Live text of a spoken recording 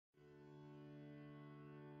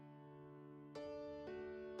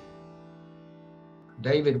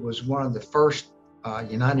David was one of the first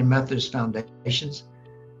United Methodist foundations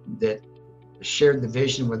that shared the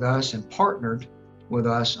vision with us and partnered with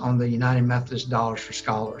us on the United Methodist Dollars for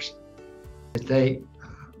Scholars. That they,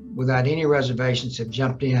 without any reservations, have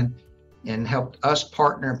jumped in and helped us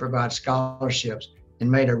partner and provide scholarships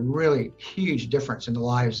and made a really huge difference in the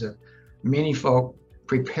lives of many folk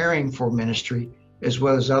preparing for ministry, as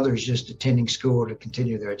well as others just attending school to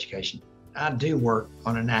continue their education. I do work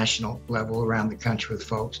on a national level around the country with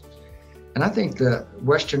folks. And I think the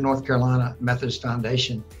Western North Carolina Methodist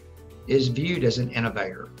Foundation is viewed as an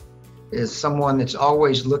innovator, as someone that's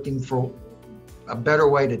always looking for a better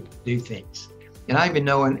way to do things. And I even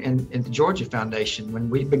know in the Georgia Foundation, when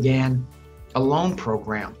we began a loan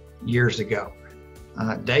program years ago,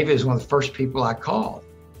 David is one of the first people I called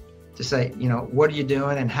to say, what are you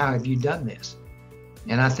doing and how have you done this?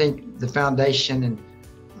 And I think the foundation and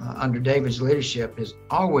under David's leadership has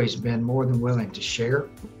always been more than willing to share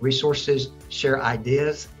resources, share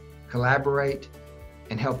ideas, collaborate,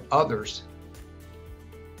 and help others